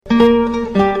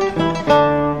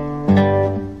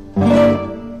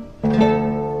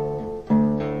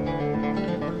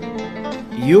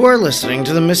You are listening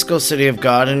to the Mystical City of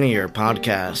God in a Year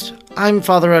podcast. I'm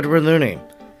Father Edward Looney.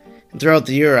 And throughout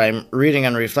the year, I'm reading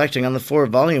and reflecting on the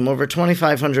 4-volume, over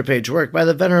 2,500-page work by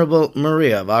the Venerable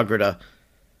Maria of Agreda.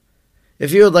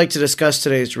 If you would like to discuss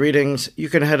today's readings, you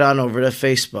can head on over to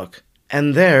Facebook.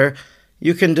 And there,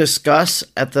 you can discuss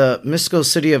at the Mystical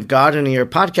City of God in a Year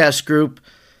podcast group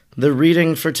the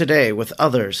reading for today with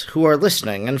others who are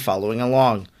listening and following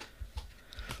along.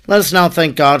 Let us now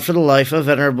thank God for the life of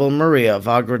Venerable Maria of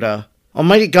Agreda.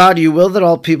 Almighty God, you will that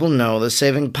all people know the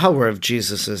saving power of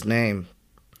Jesus' name.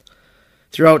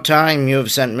 Throughout time, you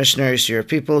have sent missionaries to your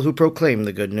people who proclaim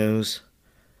the good news.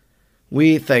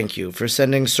 We thank you for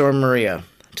sending Sor Maria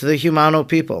to the Humano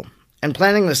people and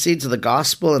planting the seeds of the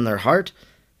gospel in their heart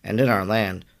and in our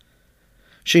land.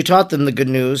 She taught them the good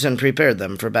news and prepared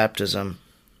them for baptism.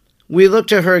 We look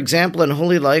to her example in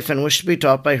holy life and wish to be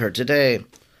taught by her today.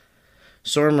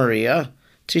 Sor Maria,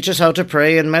 teach us how to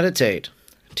pray and meditate.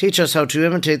 Teach us how to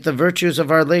imitate the virtues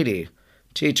of Our Lady.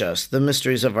 Teach us the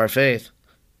mysteries of our faith.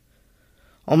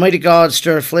 Almighty God,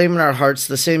 stir aflame in our hearts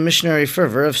the same missionary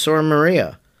fervor of Sor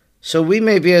Maria, so we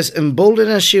may be as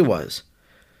emboldened as she was,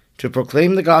 to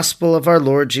proclaim the gospel of our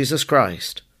Lord Jesus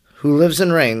Christ, who lives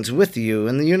and reigns with you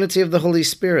in the unity of the Holy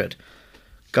Spirit,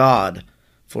 God,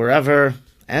 forever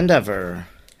and ever.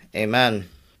 Amen.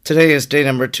 Today is day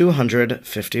number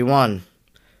 251.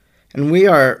 And we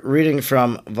are reading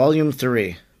from Volume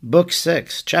 3, Book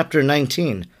 6, Chapter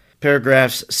 19,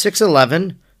 paragraphs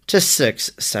 611 to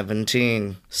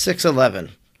 617.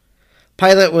 611.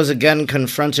 Pilate was again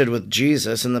confronted with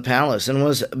Jesus in the palace and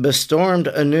was bestormed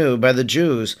anew by the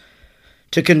Jews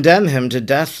to condemn him to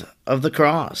death of the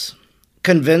cross.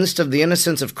 Convinced of the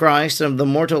innocence of Christ and of the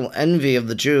mortal envy of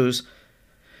the Jews,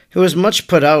 he was much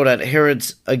put out at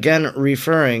Herod's again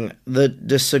referring the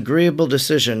disagreeable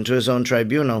decision to his own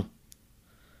tribunal.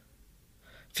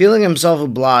 Feeling himself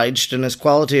obliged in his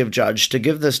quality of judge to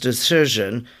give this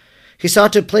decision, he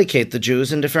sought to placate the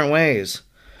Jews in different ways.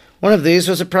 One of these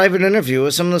was a private interview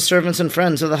with some of the servants and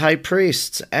friends of the high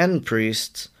priests and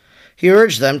priests. He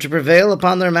urged them to prevail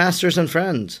upon their masters and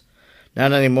friends,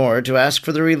 not any more to ask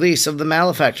for the release of the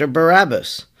malefactor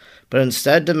Barabbas, but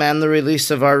instead demand the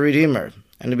release of our Redeemer,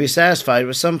 and to be satisfied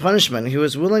with some punishment he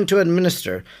was willing to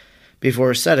administer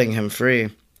before setting him free.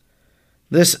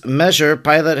 This measure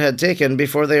Pilate had taken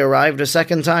before they arrived a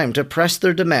second time to press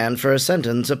their demand for a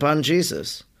sentence upon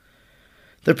Jesus.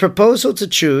 The proposal to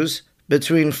choose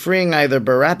between freeing either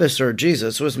Barabbas or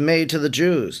Jesus was made to the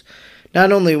Jews,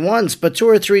 not only once, but 2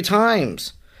 or 3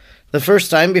 times. The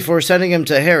first time before sending him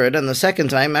to Herod, and the second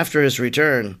time after his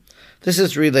return. This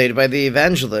is relayed by the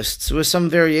evangelists with some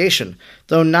variation,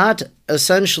 though not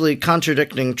essentially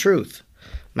contradicting truth.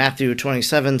 Matthew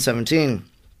 27:17.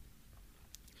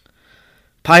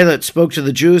 Pilate spoke to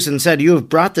the Jews and said, "You have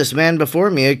brought this man before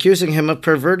me, accusing him of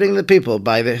perverting the people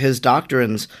by his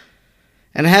doctrines,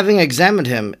 and having examined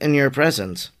him in your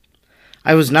presence.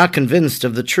 I was not convinced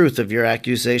of the truth of your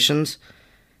accusations.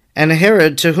 And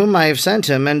Herod, to whom I have sent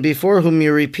him, and before whom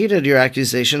you repeated your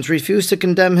accusations, refused to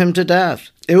condemn him to death.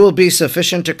 It will be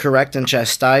sufficient to correct and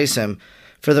chastise him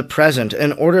for the present,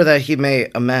 in order that he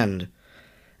may amend.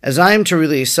 As I am to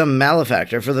release some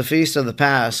malefactor for the feast of the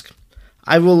Pasch,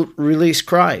 I will release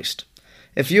Christ,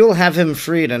 if you will have him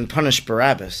freed and punish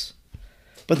Barabbas."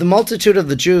 But the multitude of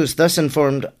the Jews thus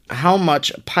informed how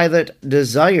much Pilate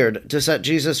desired to set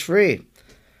Jesus free,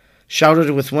 shouted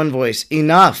with one voice,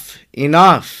 "Enough,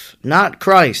 enough, not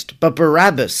Christ, but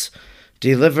Barabbas,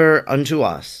 deliver unto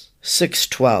us."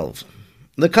 612.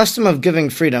 The custom of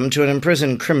giving freedom to an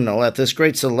imprisoned criminal at this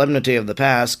great solemnity of the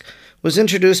Pasch was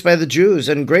introduced by the Jews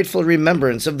in grateful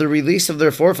remembrance of the release of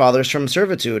their forefathers from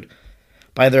servitude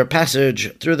by their passage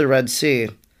through the Red Sea,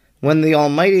 when the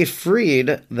Almighty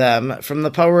freed them from the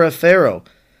power of Pharaoh,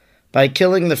 by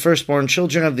killing the firstborn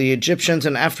children of the Egyptians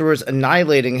and afterwards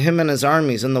annihilating him and his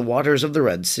armies in the waters of the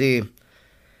Red Sea.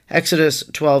 Exodus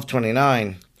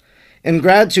 12:29. In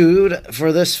gratitude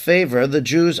for this favor, the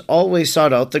Jews always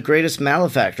sought out the greatest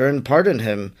malefactor and pardoned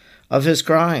him of his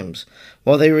crimes,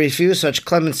 while they refused such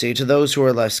clemency to those who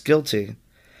were less guilty.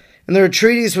 In their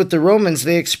treaties with the Romans,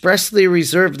 they expressly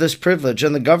reserved this privilege,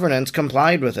 and the governance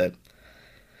complied with it.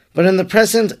 But in the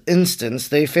present instance,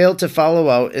 they failed to follow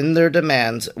out in their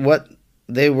demands what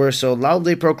they were so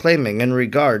loudly proclaiming in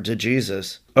regard to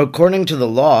Jesus. According to the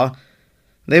law,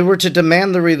 they were to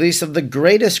demand the release of the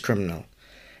greatest criminal,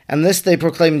 and this they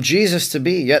proclaimed Jesus to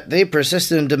be, yet they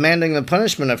persisted in demanding the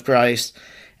punishment of Christ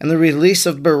and the release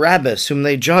of Barabbas, whom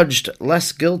they judged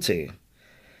less guilty.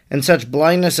 In such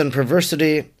blindness and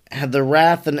perversity had the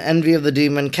wrath and envy of the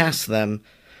demon cast them,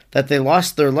 that they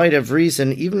lost their light of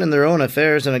reason even in their own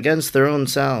affairs and against their own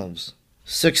selves.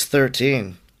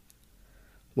 6:13.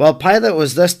 While Pilate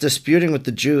was thus disputing with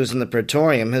the Jews in the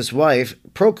praetorium, his wife,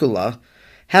 Procula,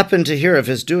 happened to hear of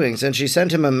his doings, and she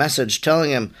sent him a message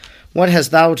telling him, "What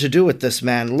hast thou to do with this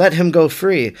man? Let him go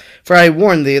free, for I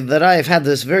warn thee that I have had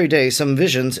this very day some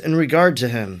visions in regard to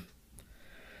him."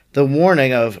 The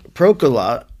warning of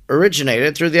Procula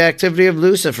originated through the activity of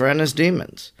Lucifer and his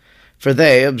demons, for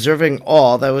they, observing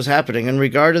all that was happening in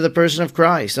regard to the person of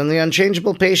Christ and the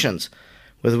unchangeable patience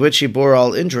with which he bore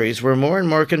all injuries, were more and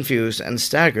more confused and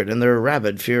staggered in their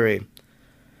rabid fury.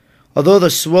 Although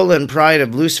the swollen pride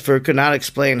of Lucifer could not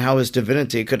explain how his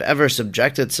divinity could ever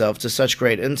subject itself to such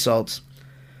great insults,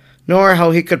 nor how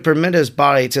he could permit his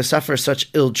body to suffer such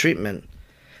ill treatment,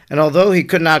 and although he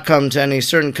could not come to any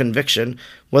certain conviction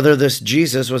whether this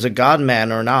Jesus was a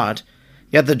God-man or not,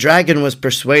 yet the dragon was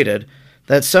persuaded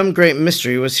that some great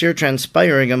mystery was here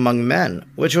transpiring among men,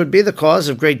 which would be the cause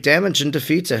of great damage and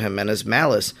defeat to him and his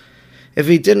malice, if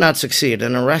he did not succeed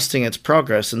in arresting its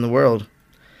progress in the world.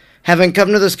 Having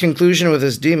come to this conclusion with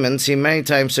his demons, he many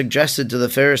times suggested to the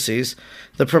Pharisees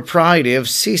the propriety of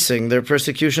ceasing their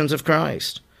persecutions of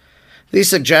Christ. These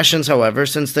suggestions, however,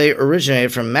 since they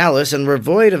originated from malice and were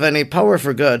void of any power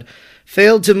for good,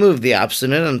 failed to move the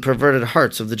obstinate and perverted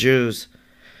hearts of the Jews.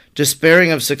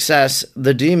 Despairing of success,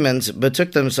 the demons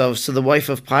betook themselves to the wife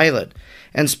of Pilate,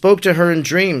 and spoke to her in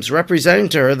dreams, representing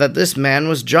to her that this man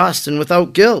was just and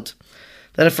without guilt,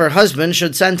 that if her husband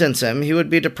should sentence him, he would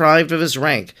be deprived of his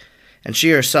rank, and she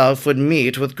herself would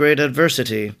meet with great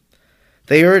adversity.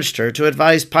 They urged her to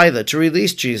advise Pilate to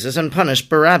release Jesus and punish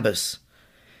Barabbas,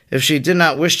 if she did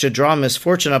not wish to draw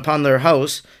misfortune upon their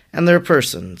house and their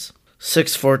persons.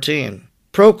 6:14.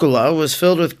 Procula was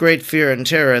filled with great fear and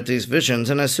terror at these visions,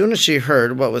 and as soon as she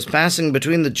heard what was passing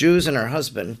between the Jews and her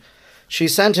husband, she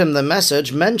sent him the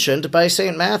message mentioned by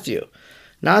St. Matthew,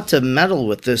 not to meddle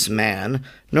with this man,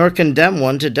 nor condemn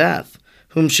one to death,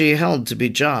 whom she held to be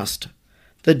just.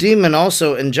 The demon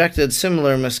also injected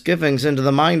similar misgivings into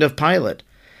the mind of Pilate,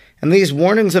 and these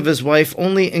warnings of his wife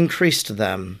only increased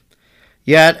them.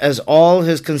 Yet, as all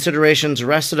his considerations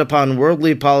rested upon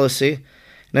worldly policy,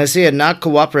 and as he had not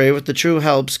cooperated with the true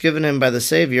helps given him by the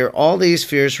Savior, all these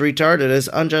fears retarded his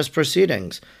unjust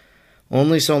proceedings,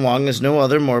 only so long as no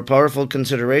other more powerful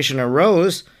consideration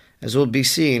arose, as will be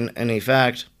seen in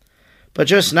effect. But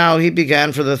just now he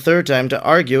began for the third time to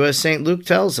argue as St. Luke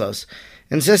tells us,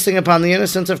 insisting upon the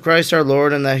innocence of Christ our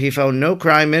Lord, and that he found no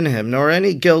crime in him, nor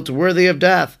any guilt worthy of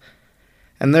death,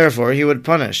 and therefore he would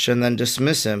punish and then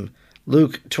dismiss him.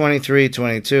 Luke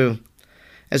 23:22.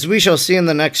 As we shall see in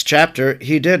the next chapter,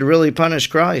 he did really punish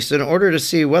Christ in order to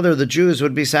see whether the Jews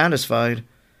would be satisfied.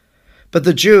 But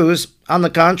the Jews, on the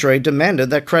contrary, demanded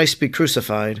that Christ be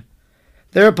crucified.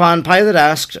 Thereupon Pilate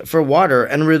asked for water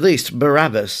and released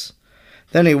Barabbas.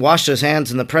 Then he washed his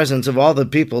hands in the presence of all the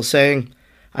people, saying,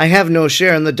 "I have no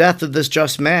share in the death of this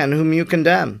just man whom you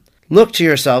condemn. Look to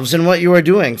yourselves in what you are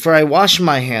doing, for I wash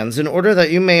my hands in order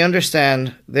that you may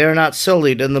understand they are not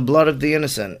sullied in the blood of the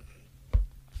innocent."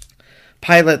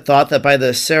 Pilate thought that by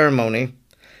this ceremony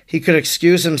he could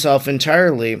excuse himself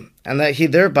entirely, and that he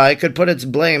thereby could put its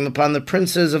blame upon the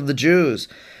princes of the Jews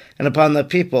and upon the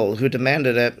people who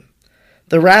demanded it.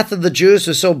 The wrath of the Jews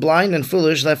was so blind and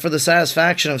foolish that for the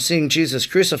satisfaction of seeing Jesus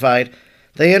crucified,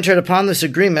 they entered upon this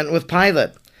agreement with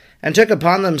Pilate, and took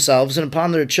upon themselves and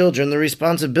upon their children the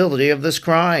responsibility of this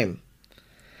crime.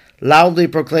 Loudly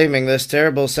proclaiming this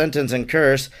terrible sentence and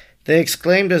curse, they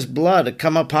exclaimed, "His blood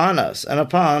come upon us and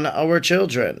upon our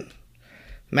children."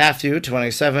 Matthew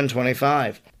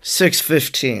 27:25.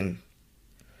 6:15.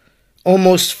 O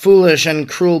most foolish and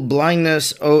cruel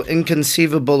blindness, O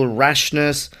inconceivable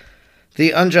rashness, the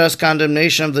unjust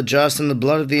condemnation of the just and the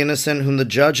blood of the innocent, whom the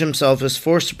judge himself is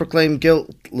forced to proclaim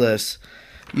guiltless,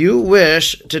 you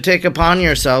wish to take upon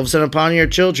yourselves and upon your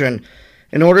children,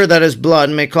 in order that his blood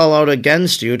may call out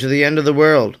against you to the end of the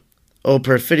world. O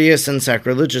perfidious and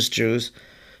sacrilegious Jews,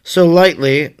 so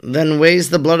lightly then weighs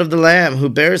the blood of the Lamb, who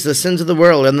bears the sins of the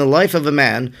world, and the life of a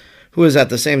man who is at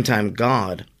the same time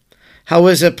God. How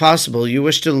is it possible you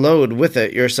wish to load with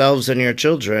it yourselves and your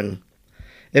children?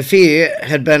 If he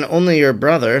had been only your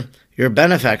brother, your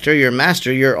benefactor, your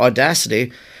master, your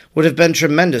audacity would have been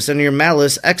tremendous, and your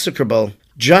malice execrable.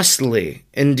 Justly,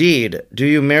 indeed, do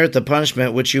you merit the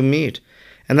punishment which you meet,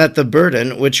 and that the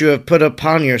burden which you have put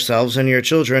upon yourselves and your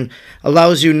children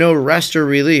allows you no rest or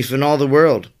relief in all the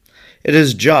world. It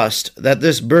is just that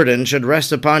this burden should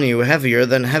rest upon you heavier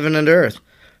than heaven and earth.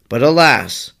 But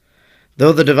alas,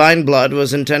 though the divine blood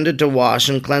was intended to wash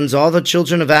and cleanse all the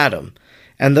children of Adam,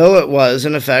 and though it was,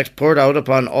 in effect, poured out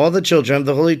upon all the children of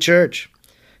the Holy Church,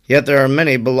 Yet there are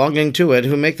many belonging to it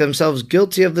who make themselves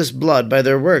guilty of this blood by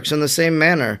their works in the same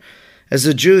manner as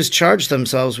the Jews charge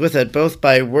themselves with it both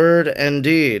by word and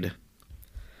deed.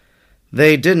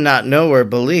 They did not know or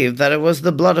believe that it was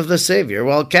the blood of the Savior,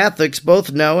 while Catholics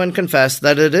both know and confess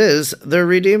that it is their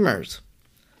Redeemer's.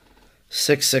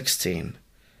 6:16.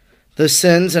 The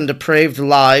sins and depraved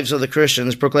lives of the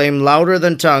Christians proclaim louder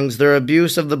than tongues their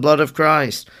abuse of the blood of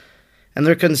Christ, and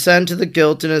their consent to the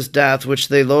guilt in his death which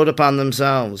they load upon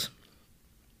themselves.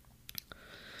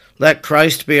 Let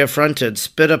Christ be affronted,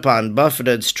 spit upon,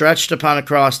 buffeted, stretched upon a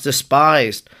cross,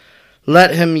 despised.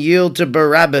 Let him yield to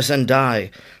Barabbas and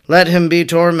die. Let him be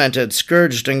tormented,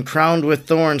 scourged, and crowned with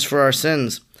thorns for our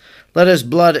sins. Let his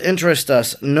blood interest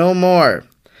us no more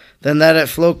than that it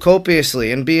flow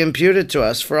copiously and be imputed to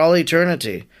us for all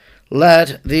eternity.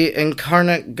 Let the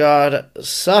incarnate God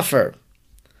suffer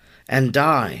and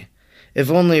die, if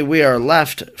only we are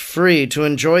left free to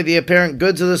enjoy the apparent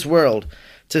goods of this world,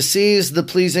 to seize the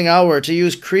pleasing hour, to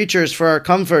use creatures for our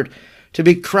comfort, to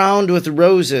be crowned with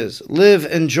roses, live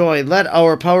in joy. Let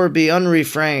our power be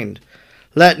unrefrained.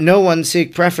 Let no one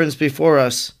seek preference before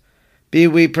us. Be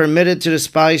we permitted to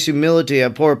despise humility,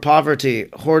 abhor poverty,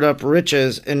 hoard up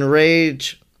riches,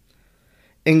 engage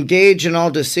in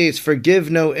all deceits, forgive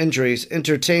no injuries,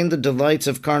 entertain the delights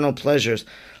of carnal pleasures.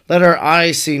 Let our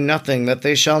eyes see nothing that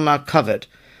they shall not covet.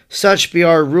 Such be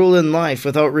our rule in life,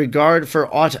 without regard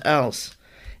for aught else.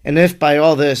 And if by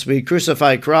all this we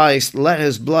crucify Christ, let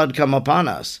his blood come upon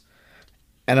us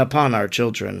and upon our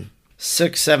children.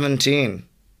 6:17.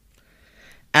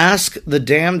 Ask the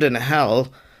damned in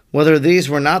hell whether these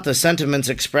were not the sentiments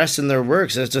expressed in their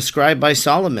works as described by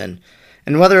Solomon,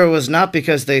 and whether it was not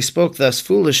because they spoke thus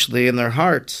foolishly in their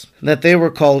hearts that they were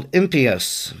called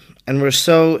impious, and were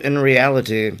so in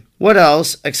reality. What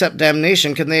else, except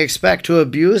damnation, can they expect who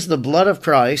abuse the blood of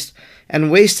Christ and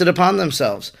waste it upon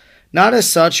themselves, not as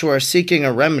such who are seeking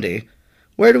a remedy?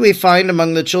 Where do we find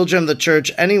among the children of the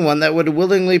church anyone that would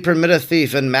willingly permit a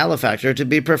thief and malefactor to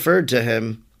be preferred to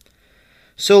him?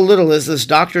 So little is this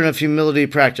doctrine of humility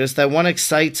practiced that one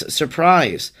excites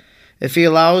surprise if he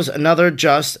allows another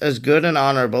just as good and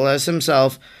honorable as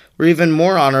himself, or even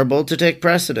more honorable, to take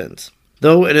precedence.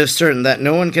 Though it is certain that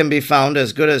no one can be found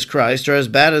as good as Christ or as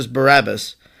bad as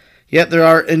Barabbas, yet there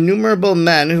are innumerable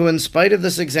men who, in spite of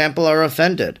this example, are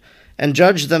offended, and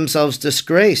judge themselves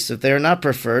disgraced if they are not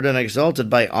preferred and exalted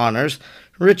by honors,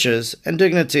 riches, and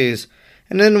dignities,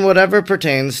 and in whatever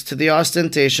pertains to the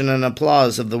ostentation and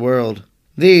applause of the world.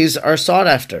 These are sought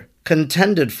after,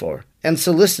 contended for, and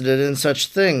solicited in such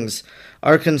things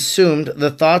are consumed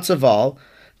the thoughts of all,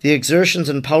 the exertions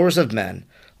and powers of men,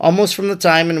 almost from the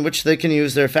time in which they can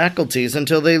use their faculties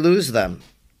until they lose them.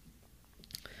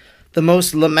 The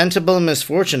most lamentable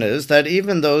misfortune is that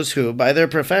even those who, by their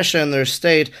profession and their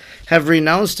state, have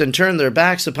renounced and turned their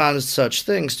backs upon such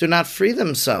things, do not free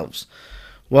themselves,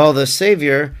 while the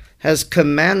Savior has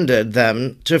commanded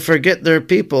them to forget their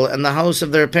people and the house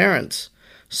of their parents.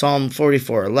 Psalm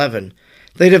 44:11.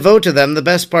 They devote to them the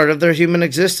best part of their human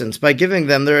existence by giving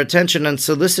them their attention and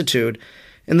solicitude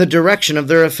in the direction of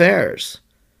their affairs,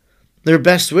 their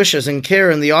best wishes and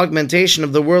care in the augmentation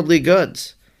of the worldly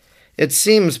goods. It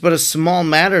seems but a small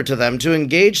matter to them to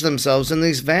engage themselves in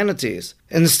these vanities.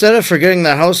 Instead of forgetting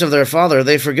the house of their Father,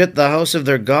 they forget the house of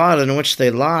their God in which they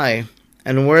lie,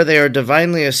 and where they are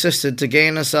divinely assisted to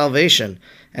gain a salvation,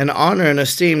 and honor and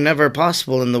esteem never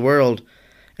possible in the world,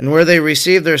 and where they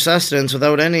receive their sustenance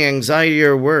without any anxiety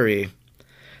or worry.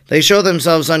 They show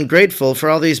themselves ungrateful for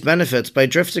all these benefits by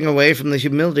drifting away from the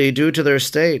humility due to their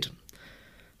state.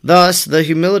 Thus, the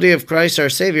humility of Christ our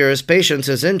Savior, his patience,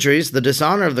 his injuries, the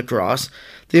dishonor of the cross,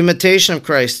 the imitation of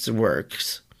Christ's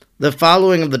works, the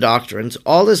following of the doctrines,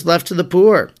 all is left to the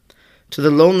poor, to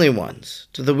the lonely ones,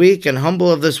 to the weak and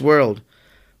humble of this world,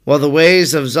 while the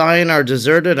ways of Zion are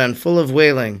deserted and full of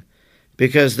wailing,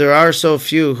 because there are so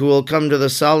few who will come to the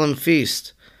solemn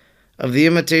feast of the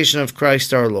imitation of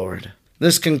Christ our Lord.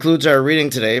 This concludes our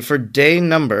reading today for day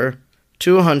number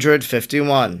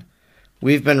 251.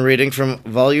 We've been reading from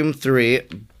Volume 3,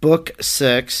 Book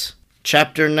 6,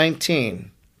 Chapter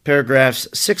 19, paragraphs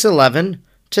 611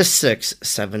 to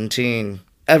 617.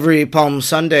 Every Palm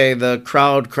Sunday, the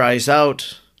crowd cries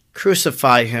out,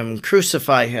 "Crucify him,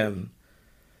 crucify him."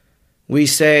 We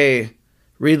say,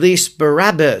 "Release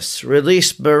Barabbas,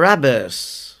 release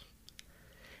Barabbas."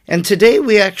 And today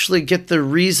we actually get the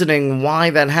reasoning why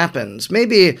that happens.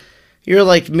 Maybe you're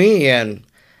like me, and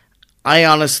I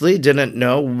honestly didn't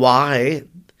know why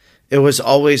it was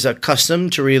always a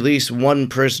custom to release one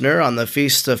prisoner on the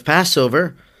Feast of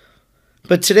Passover.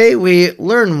 But today we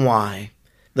learn why.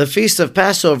 The Feast of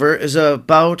Passover is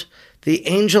about the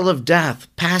angel of death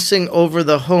passing over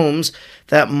the homes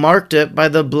that marked it by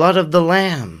the blood of the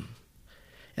Lamb.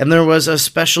 And there was a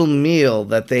special meal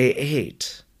that they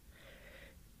ate.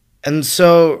 And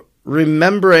so,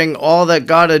 remembering all that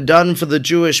God had done for the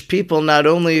Jewish people, not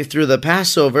only through the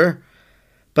Passover,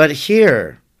 but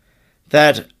here,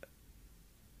 that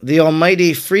the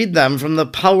Almighty freed them from the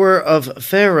power of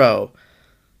Pharaoh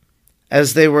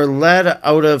as they were led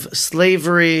out of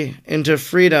slavery into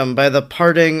freedom by the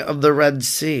parting of the Red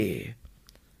Sea.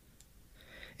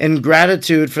 In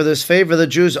gratitude for this favor, the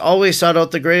Jews always sought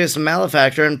out the greatest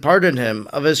malefactor and pardoned him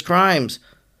of his crimes.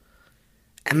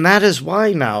 And that is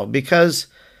why now, because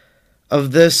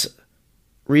of this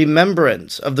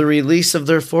remembrance of the release of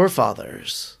their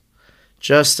forefathers,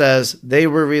 just as they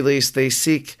were released, they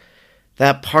seek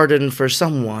that pardon for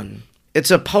someone.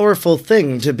 It's a powerful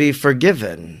thing to be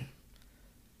forgiven.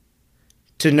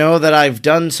 To know that I've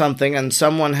done something and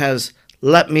someone has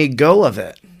let me go of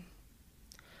it.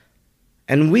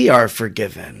 And we are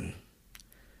forgiven.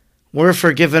 We're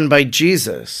forgiven by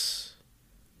Jesus.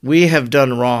 We have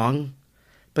done wrong,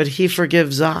 but he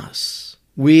forgives us.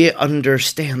 We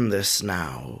understand this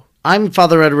now. I'm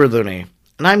Father Edward Looney,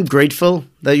 and I'm grateful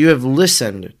that you have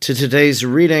listened to today's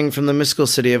reading from the Mystical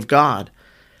City of God.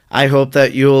 I hope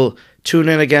that you'll tune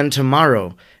in again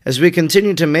tomorrow as we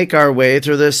continue to make our way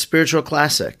through this spiritual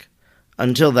classic.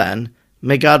 Until then,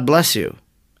 may God bless you,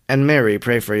 and Mary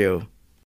pray for you.